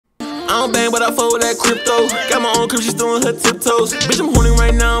I don't bang, but I fold that crypto. Got my own crib, she's doing her tiptoes. Bitch, I'm horny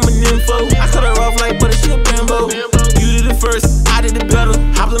right now, I'm an info. I cut her off like butter, she a bimbo. You did it first, I did it better.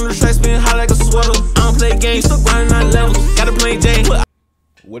 Hop on the track, spin high like a sweater. I don't play games, still grinding on levels. Gotta play J.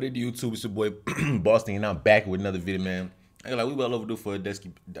 What did YouTube? It's your boy Bossni, and I'm back with another video, man. I ain't like we well overdue for a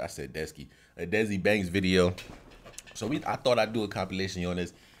Desi Banks video. So I thought I'd do a compilation on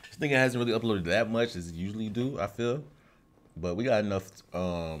this. This thing hasn't really uploaded that much as it usually do, I feel. But we got enough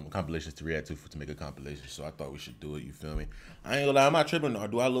compilations to react to make a compilation, so I thought we should do it, you feel me? I ain't gonna lie, I'm not tripping, or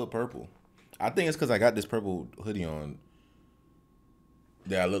do I look purple? I think it's because I got this purple hoodie on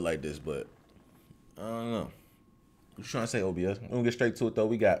that I look like this, but I don't know. What you trying to say, OBS? We're gonna get straight to it, though.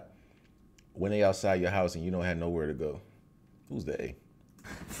 We got when they outside your house and you don't have nowhere to go. Who's they?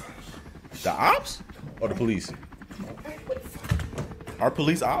 The ops or the police? Are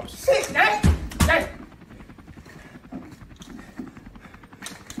police ops?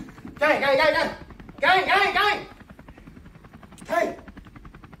 Gang, hey, gang.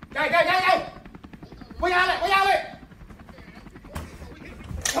 Where y'all at?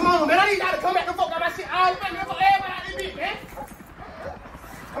 Come on, man, I need y'all to come back and fuck up my shit. All you man, for everybody out this bitch, man.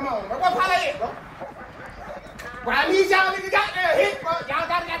 Come on, bro, what parlay at, bro? Bro, I need y'all niggas got there hit, bro. Y'all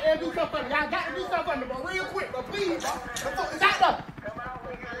gotta do something for me. Y'all got to do something for me, bro, real quick, bro, please, bro. The fuck is out there?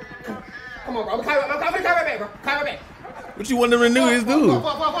 Come on, bro, I'm coming back, bro. Come back. What you want them to renew his dude?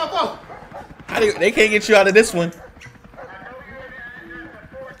 They can't get you out of this one.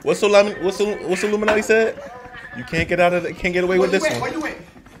 What's Illuminati said? You can't get out of it. Can't get away with this one. Where you at?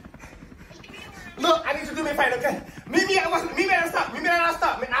 Look, I need you to do me a favor, okay? Meet me at the stop. Meet me at the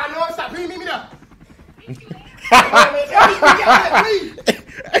stop. I know I'm stop. Please meet me there.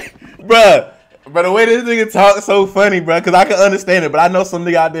 Bruh, the way this nigga talk so funny, bruh, because I can understand it, but I know some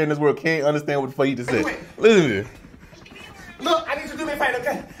nigga out there in this world can't understand what the fuck he just said. Listen to this. Look, I need you to do me a favor,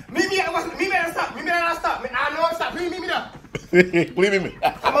 okay? Meet me at the stop. I know I'm stop. Please meet me there. Please meet me.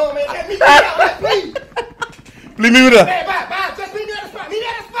 Come on, man. Meet me there, please. Please meet me there. Hey, bye. Just meet me at the spot. Meet me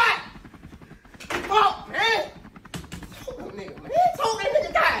at the spot. Fuck, man. Told that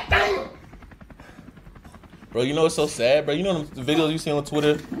nigga die. Damn. Bro, you know what's so sad, bro? You know the videos you see on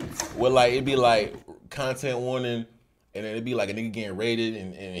Twitter where like it be like content warning, and then it'd be like a nigga getting raided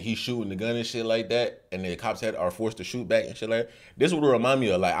and he's shooting the gun and shit like that, and the cops are forced to shoot back and shit like that. This would remind me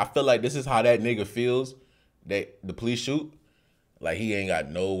of, like, I feel like this is how that nigga feels that the police shoot. Like, he ain't got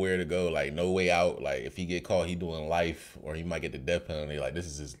nowhere to go, like, no way out. Like, if he get caught, he doing life, or he might get the death penalty. Like, this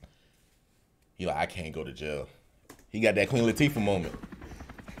is his, he like, I can't go to jail. He got that Queen Latifah moment.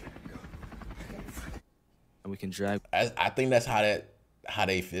 And we can drag. I think that's how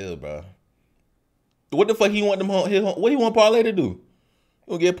they feel, bro. What the fuck he want them home? What he want Parlay to do?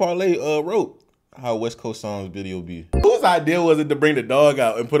 He gonna get Parlay wrote how West Coast Songs video be. Whose idea was it to bring the dog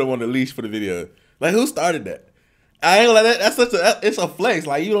out and put him on the leash for the video? Like, who started that? I ain't like that. That's it's a flex.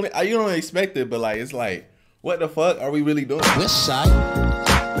 Like, you don't expect it, but like, it's like, what the fuck are we really doing? West side.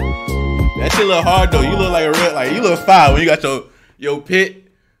 That shit look hard though. You look like a real, like, you look fine when you got your pit.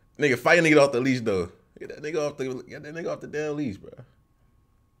 Nigga, fighting nigga off the leash though. Get that nigga off the damn leash, bro.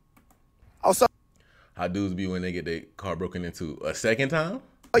 Also, how dudes be when they get their car broken into a second time?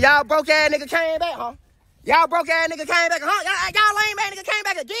 Oh, y'all broke ass nigga came back, huh? Y'all broke ass nigga came back, huh? Y'all lame ass nigga came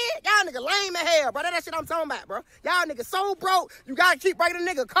back again? Y'all nigga lame as hell, bro. That shit I'm talking about, bro. Y'all nigga so broke, you gotta keep breaking a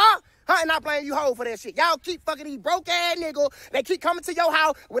nigga car, huh? And not playing you hoe for that shit. Y'all keep fucking these broke ass niggas. They keep coming to your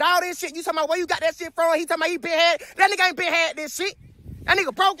house with all this shit. You talking about where you got that shit from? He talking about he been had. That nigga ain't been had this shit. That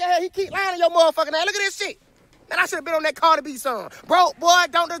nigga broke ass. He keep lying to your motherfucking ass. Look at this shit. Man, I should have been on that Cardi B song. Broke boy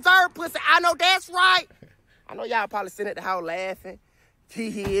don't deserve pussy. I know that's right. I know y'all probably sitting at the house laughing,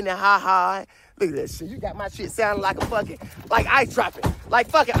 hee and ha. Look at that shit. You got my shit sounding like a fucking, like ice dropping. Like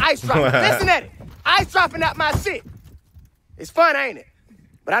fucking ice dropping. Listen at it. Ice dropping out my shit. It's fun, ain't it?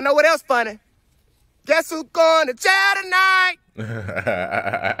 But I know what else funny. Guess who's going to jail tonight?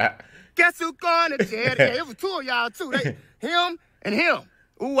 Guess who's going to jail tonight? It was two of y'all too. Him and him.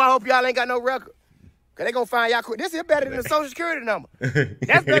 Ooh, I hope y'all ain't got no record. Cause they gonna find y'all quick. This is better than the social security number.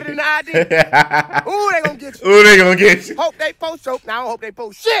 That's better than the ID. Ooh, they gonna get you. Ooh, they gonna get you. Hope they post soap. Now I don't hope they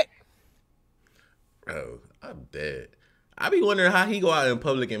post shit. Bro, I'm dead. I be wondering how he go out in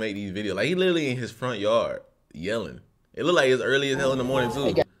public and make these videos. Like, he literally in his front yard yelling. It look like it's early as hell in the morning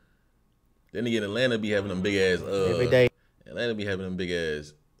too. Then again, Atlanta be having them big ass every day. Atlanta be having them big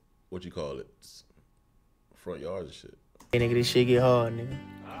ass, what you call it, front yards and shit. Hey, nigga, this shit get hard, nigga.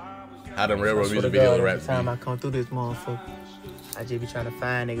 How them railroad music video rap. Every time I come through this motherfucker, I just be trying to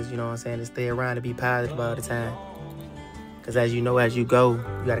find niggas, you know what I'm saying, to stay around and be positive all the time. Cause as you know, as you go,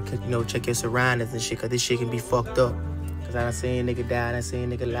 you gotta, you know, check your surroundings and shit, cause this shit can be fucked up. Cause I done seen a nigga die, I done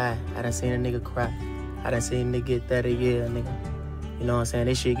seen a nigga lie, I done seen a nigga cry, I done seen a nigga get 30 years, nigga. You know what I'm saying?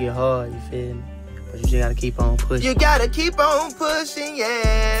 This shit get hard, you feel me? But you just gotta keep on pushing. You gotta keep on pushing,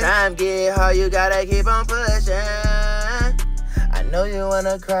 yeah. Time get hard, you gotta keep on pushing. I know you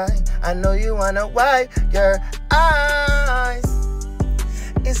wanna cry, I know you wanna wipe your eyes.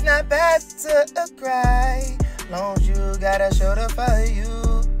 It's not bad to cry, long as you got a shoulder for you.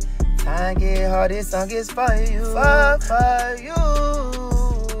 Time get hard, this song is for you, for you.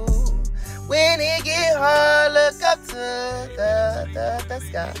 When it get hard, look up to the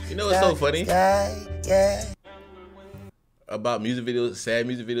sky. You know what's so funny? Sky, yeah. About music videos, sad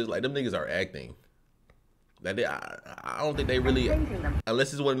music videos, like them niggas are acting. Like I don't think they really,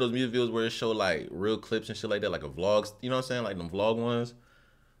 unless it's one of those music videos where it show like real clips and shit like that, like a vlogs, you know what I'm saying, like them vlog ones.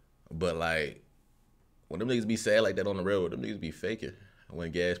 But like when them niggas be sad like that on the railroad, them niggas be faking when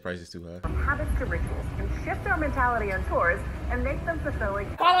gas prices too high. Habits to rituals and shift our mentality on tours and make them fulfilling.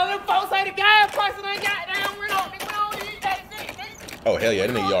 Follow them folks say the gas prices ain't goddamn real. We don't need that shit. Oh hell yeah,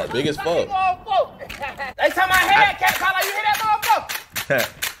 that nigga yard big as fuck. They tell my head cat collar, you hear that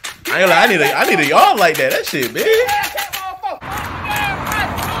motherfucker? I ain't gonna lie, I need a yard like that. That shit big.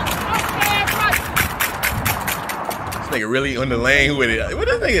 This nigga really on the lane with it. What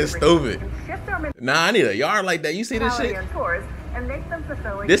this nigga is stupid. Nah, I need a yard like that. You see this shit? And make them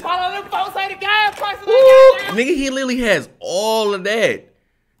fulfilling. This follow them folks say the gas prices woo, nigga, he literally has all of that,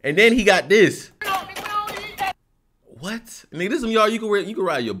 and then he got this. What? Nigga, this some yard you can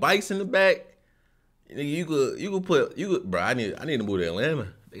ride your bikes in the back. Nigga, you could, bro. I need to move to Atlanta.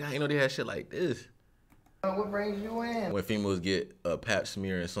 Nigga, I ain't know they had shit like this. What brings you in? When females get a pap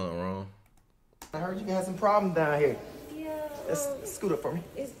smear and something wrong. I heard you had some problems down here. Yeah. Let's scoot up for me.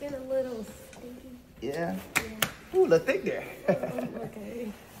 It's been a little stinky. Yeah. Ooh, look thick there.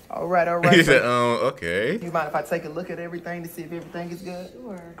 Okay. All right. He said, okay. You mind if I take a look at everything to see if everything is good?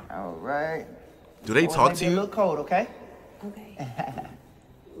 Sure. All right. Do they talk to you? A little cold, okay? Okay.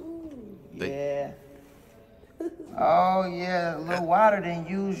 Ooh. Yeah. Oh, yeah, a little wider than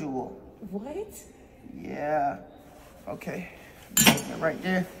usual. What? Yeah. Okay. Put that right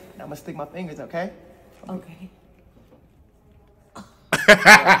there. Now I'm gonna stick my fingers, okay? Okay.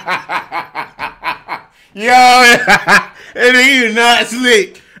 Yo, that nigga not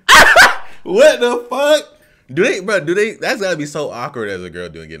slick. What the fuck? Do they, that's gotta be so awkward as a girl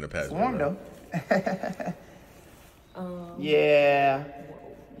getting a pass. It's warm though. Yeah,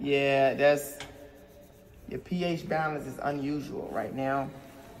 that's, your pH balance is unusual right now.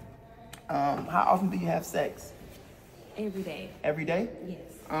 How often do you have sex? Every day. Every day? Yes.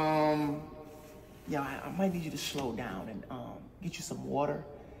 Yeah, I might need you to slow down and get you some water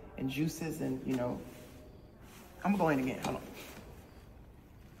and juices and, you know, I'm going again, hold on.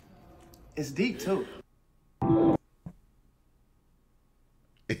 It's deep too.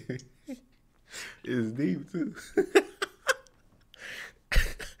 It's deep too.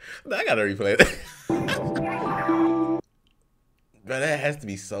 I gotta replay that. But that has to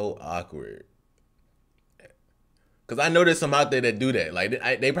be so awkward. Cause I know there's some out there that do that. Like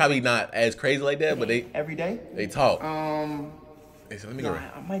they probably not as crazy like that, but they every day they talk. Hey, so let me go.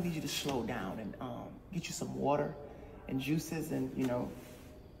 I might need you to slow down and get you some water and juices and, you know,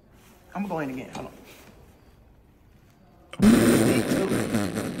 I'm going again. Hold on.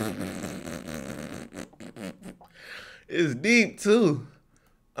 It's deep too.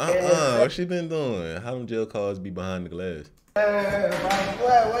 What she been doing? How them jail calls be behind the glass? What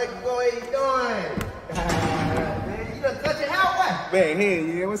you doing? You done cut your hair away? Man,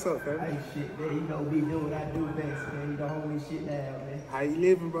 hey, yeah, what's up, fam? Hey, shit, man, you know me do what I do best, man. You don't hold me shit down, man. How you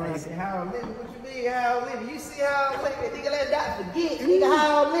living, bro? I say, how I'm living? What you mean, how I'm living? You see how I'm living? Nigga, let that forget. Nigga,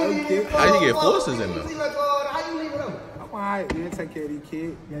 how I'm living? Okay. How you get forces in there? See what's going on? How you living though? I'm alright, man. Take care of these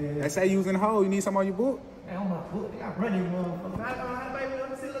kids. Yeah. They say you was in the hole. You need something on your book? Man, on my book, they got running motherfuckers. How the baby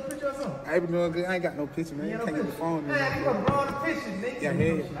want to see a little picture or something? I been doing good. I ain't got no picture, man. You You can't get the phone. Man, you gonna draw the pictures, nigga. Yeah,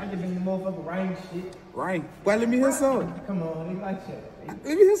 I just been the motherfucker writing shit. Right. Boy, let me hear some. Come on, nigga, like shit. Let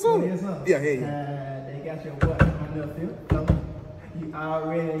me hear some. Hear something? Yeah, yeah. They got your what on the field. You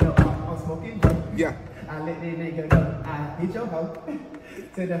already know I'm smoking dope. Yeah. I let that nigga know I hit your hoe.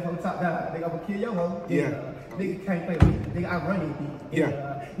 Tell that hoe top down, nigga, I'm gonna kill your hoe. Yeah. Nigga can't play with me. Nigga, I run it. Yeah.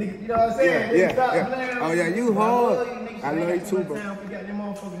 Nigga, you know what I'm saying? Yeah, Nigga, stop yeah. playing. Oh, yeah, you hard. I love you too, bro. Bro.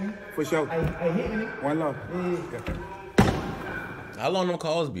 For sure. Hey, hit me. One love. Yeah. How long them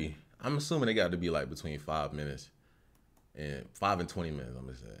calls be? I'm assuming they got to be like between 5 minutes and 5 and 20 minutes. I'm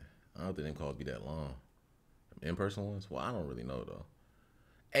gonna say. I don't think them calls be that long. In-person ones? Well, I don't really know though.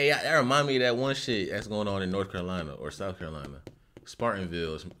 Hey, that remind me of that one shit that's going on in North Carolina or South Carolina,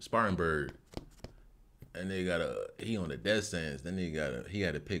 Spartanville, Spartanburg. And they he on the death sentence. Then he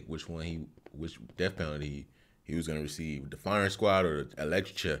had to pick which death penalty he was gonna receive, the firing squad or the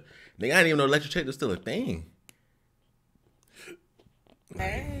electric chair. Nigga, I didn't even know electric chair was still a thing.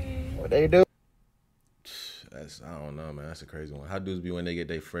 Hey. What they do? I don't know, man. That's a crazy one. How dudes be when they get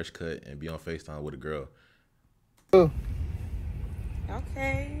their fresh cut and be on FaceTime with a girl? Okay,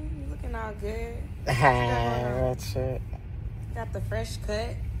 you looking all good. That's it. Got the fresh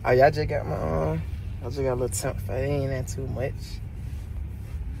cut. Oh, y'all just got my I just got a little temp for it. Ain't that too much?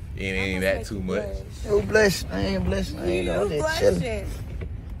 It ain't that too much. Who blush? I ain't blushing. I ain't know. Just chilling.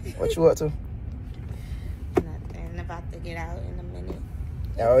 What you up to? Nothing. About to get out in a minute.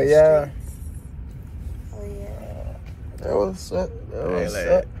 Oh, yeah. Oh, yeah. That was up. That was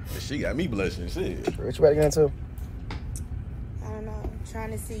up. She got me blushing. Shit. What you about to get into? I don't know. I'm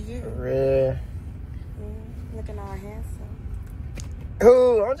trying to see you. Yeah. Looking all handsome.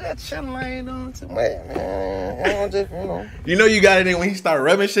 Ooh, I'm just chilling. I ain't doing too much, man. I'm just, You know you got it in when he start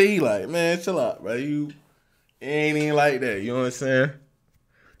rubbing shit. He like, man, chill out, bro. You ain't even like that. You know what I'm saying?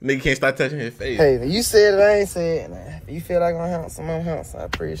 Nigga can't start touching his face. Hey, you said it, I ain't said it. Nah. If you feel like I'm handsome, I'm handsome. I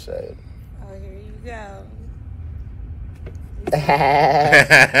appreciate it. Oh, here you go.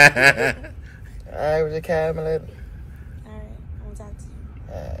 All right, with your camera later. All right, I'm gonna talk to you.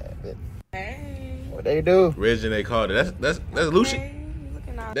 All right, Hey. what they do? Reggie, they called it. That's Lucci. Hey, you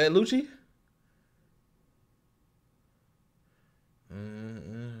looking all That Lucci?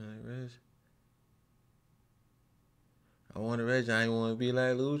 I want a Reggie. I ain't want to be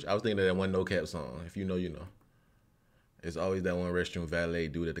like Lucci. I was thinking of that one No Cap song. If you know, you know. It's always that one restroom valet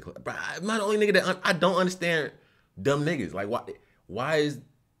dude at the club. Bro, I'm not the only nigga that I don't understand dumb niggas. Like, why is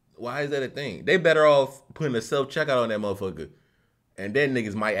that a thing? They better off putting a self checkout on that motherfucker, and then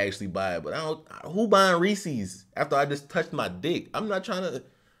niggas might actually buy it. But who buying Reese's after I just touched my dick? I'm not trying to.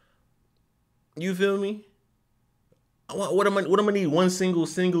 You feel me? What am I gonna need one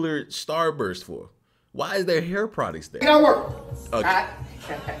singular Starburst for? Why is there hair products there? It don't work. Okay.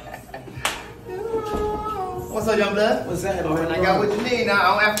 What's up, young blood? What's that? All right, I got what you need now.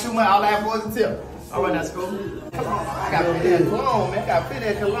 I don't have too much. All I have for is a tip. All right, that's cool. Come on, I got plenty of cologne, man. I got plenty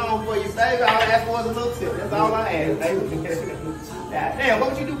of cologne for you, baby. All I ask for is a little tip. That's all I ask, baby. Damn, what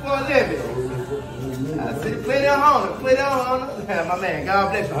would you do for a living? I see plenty of honor, plenty of honor. My man,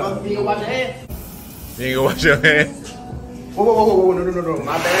 God bless you. You gonna wash your hands? You ain't gonna wash your hands? Whoa, no.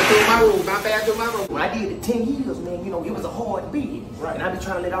 My bad through my room. When I did it 10 years, man, you know, it was a hard beat. Right. And I be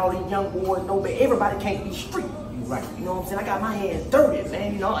trying to let all these young boys know that everybody can't be street. Right. You know what I'm saying? I got my hands dirty,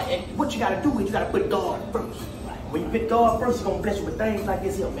 man, you know, and what you gotta do is you gotta put God first. Right. When you put God first, He's gonna bless you with things like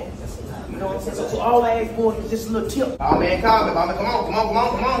this here, man. You know what I'm saying? So all I ask for is just a little tip. Oh, man, call me, mama. Come on. Come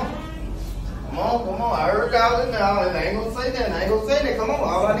on. I heard y'all in there. I ain't gonna say that. Come on.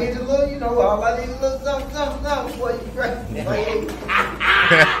 All I need is a little, you know, something before you great. God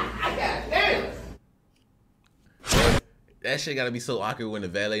damn. That shit gotta be so awkward when the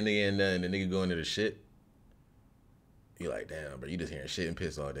valet nigga in there and the nigga go into the shit. You like, damn, bro, you just hearing shit and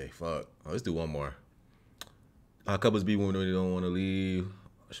piss all day. Fuck. Oh, let's do one more. Couples be when they don't want to leave.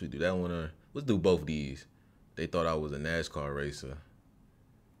 Should we do that one or let's do both these? They thought I was a NASCAR racer.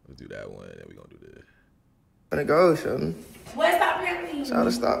 Let's do that one, and then we gonna do this. Gonna go, Sheldon. What? Stop playing. Try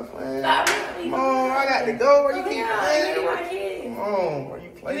to stop playing. Stop playing. Come on, I got to go. Where you keep playing? Come on, where you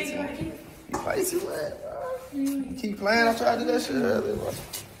play too? You play too much, bro. You keep playing. I tried to do that shit earlier, bro.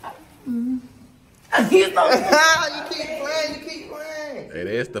 You keep playing. Hey,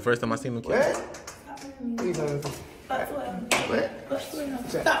 that's the first time I seen them kids. Stop playing. Stop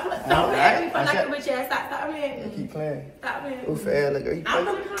playing. Keep playing. Stop playing. Who fair? Look, you I'm play.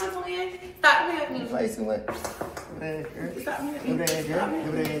 gonna come to you. Stop playing. You play too much. Stop playing. Stop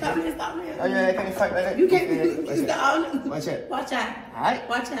playing. Stop playing. Oh yeah, can't fight like that. You can't. Stop. Watch out. Watch out. Alright.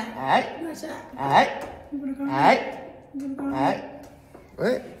 Watch out. Alright. Watch out. Alright.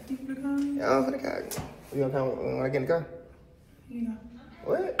 What? Yeah, I'm finna car. You gonna come when I get in the car? Yeah.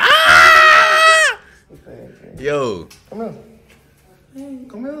 What? Ah! Okay. Yo. Come here.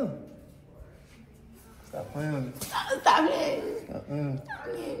 Come here. Stop playing. Stop playing. Stop playing.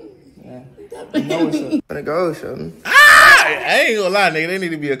 Yeah. Stop You know playing. what's up. Finna go, Sheldon. Ah! I ain't gonna lie, nigga. They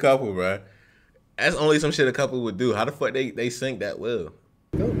need to be a couple, bro. That's only some shit a couple would do. How the fuck they sync that well?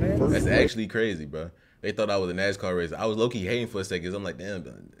 Go, man. That's actually crazy, bro. They thought I was a NASCAR racer. I was low-key hating for a second because I'm like, damn,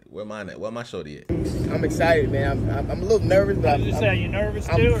 where mine at? Where my shorty at? I'm excited, man. I'm a little nervous, but Are you nervous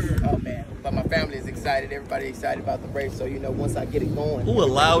too? Oh man, but my family is excited. Everybody excited about the race. So you know, once I get it going. Who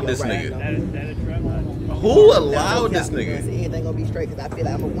allowed this right nigga? That is right. Who allowed this nigga? Anything gonna be straight because I feel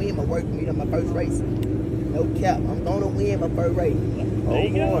like I'm gonna win my work for me on my first race. No cap. I'm gonna win my first race. Oh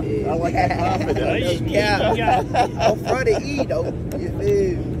boy, I like that confidence. No cap. I'm from the E though. You feel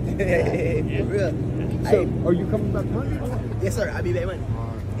me? For real. So, are you coming back Monday? Yes, sir. I'll be back Monday.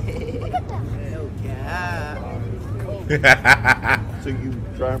 No cap. So you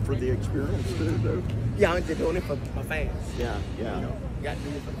trying for the experience too, though? Yeah, I'm just doing it for my fans. Yeah, yeah. You know, got to do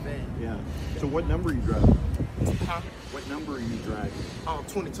it for the fans. Yeah. So what number are you driving? Huh? What number are you driving?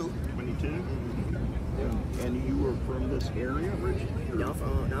 22. 22? And you were from this area originally? Yeah, I'm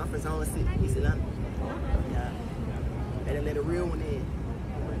from Zone 6, East Atlanta. Yeah. They done let a real one in.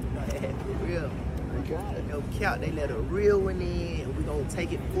 Real. No cap, they let a real one in, and we gonna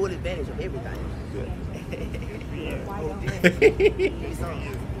take it full advantage of everything. Good.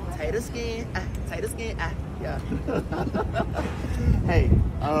 Tater skin, yeah. Hey, if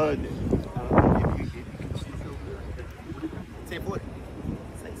you can see over there. 1040.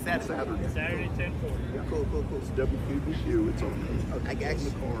 Saturday 10:40. Yeah. Cool. It's WQBQ. It's on I got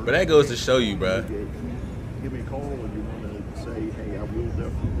you. But that goes to show you, bro. Give me a call when you want to say, hey, I will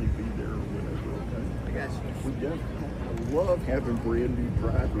definitely be there or whatever. Okay. I got you. We definitely, I love having brand new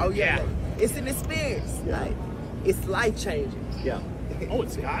drivers. Oh yeah, it's an experience. Yeah. Like, it's life changing. Yeah. Oh,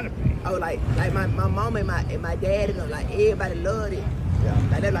 it's gotta be. Oh, like my mom and my dad and like everybody loved it. Yeah.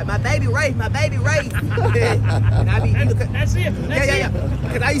 Like they're like my baby race. And I be That's it. yeah.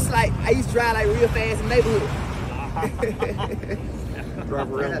 Cause I used to drive like real fast in the neighborhood.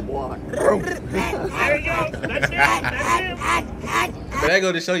 Drive around the block. There you go. That's it. But that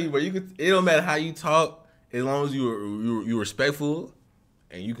go to show you, bro. It don't matter how you talk, as long as you respectful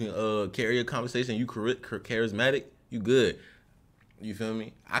and you can carry a conversation. You charismatic. You good. You feel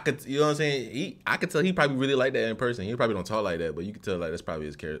me? You know what I'm saying? I could tell he probably really like that in person. He probably don't talk like that, but you can tell like that's probably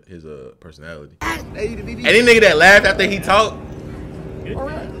his personality. Any nigga that laughed after he talked. All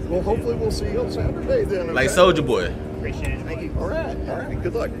right. Well, hopefully we'll see you on Saturday then. Okay? Like Soulja Boy. Appreciate it. Thank you. All right.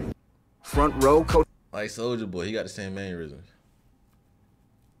 Good luck. Front row, coach. Like Soulja Boy, he got the same mannerisms.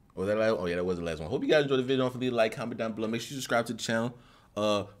 Was that last one? Oh yeah, that was the last one. Hope you guys enjoyed the video. Don't forget to like, comment down below. Make sure you subscribe to the channel.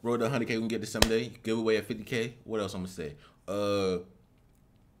 Road to 100K, we can get this someday. Giveaway at 50K. What else I'm gonna say? Go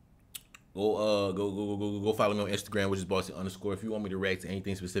follow me on Instagram, which is Bossni_. If you want me to react to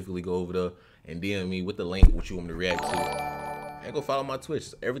anything specifically, go over there and DM me with the link what you want me to react to. And go follow my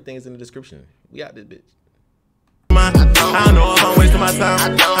Twitch. Everything is in the description. We out this bitch. I know if I'm wasting my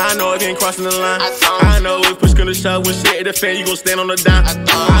time. I know if you ain't crossing the line. I know if push gonna shove when shit hit the fan, you gon' stand on the dime.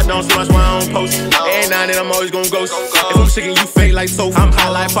 I don't see much why I don't post. Every now and then I'm always gon' ghost. If I'm sick and you fake like soap, I'm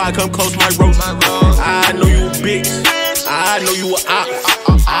hot like fire, come close my roast. I know you a bitch. I know you a op.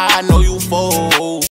 I know you a fool.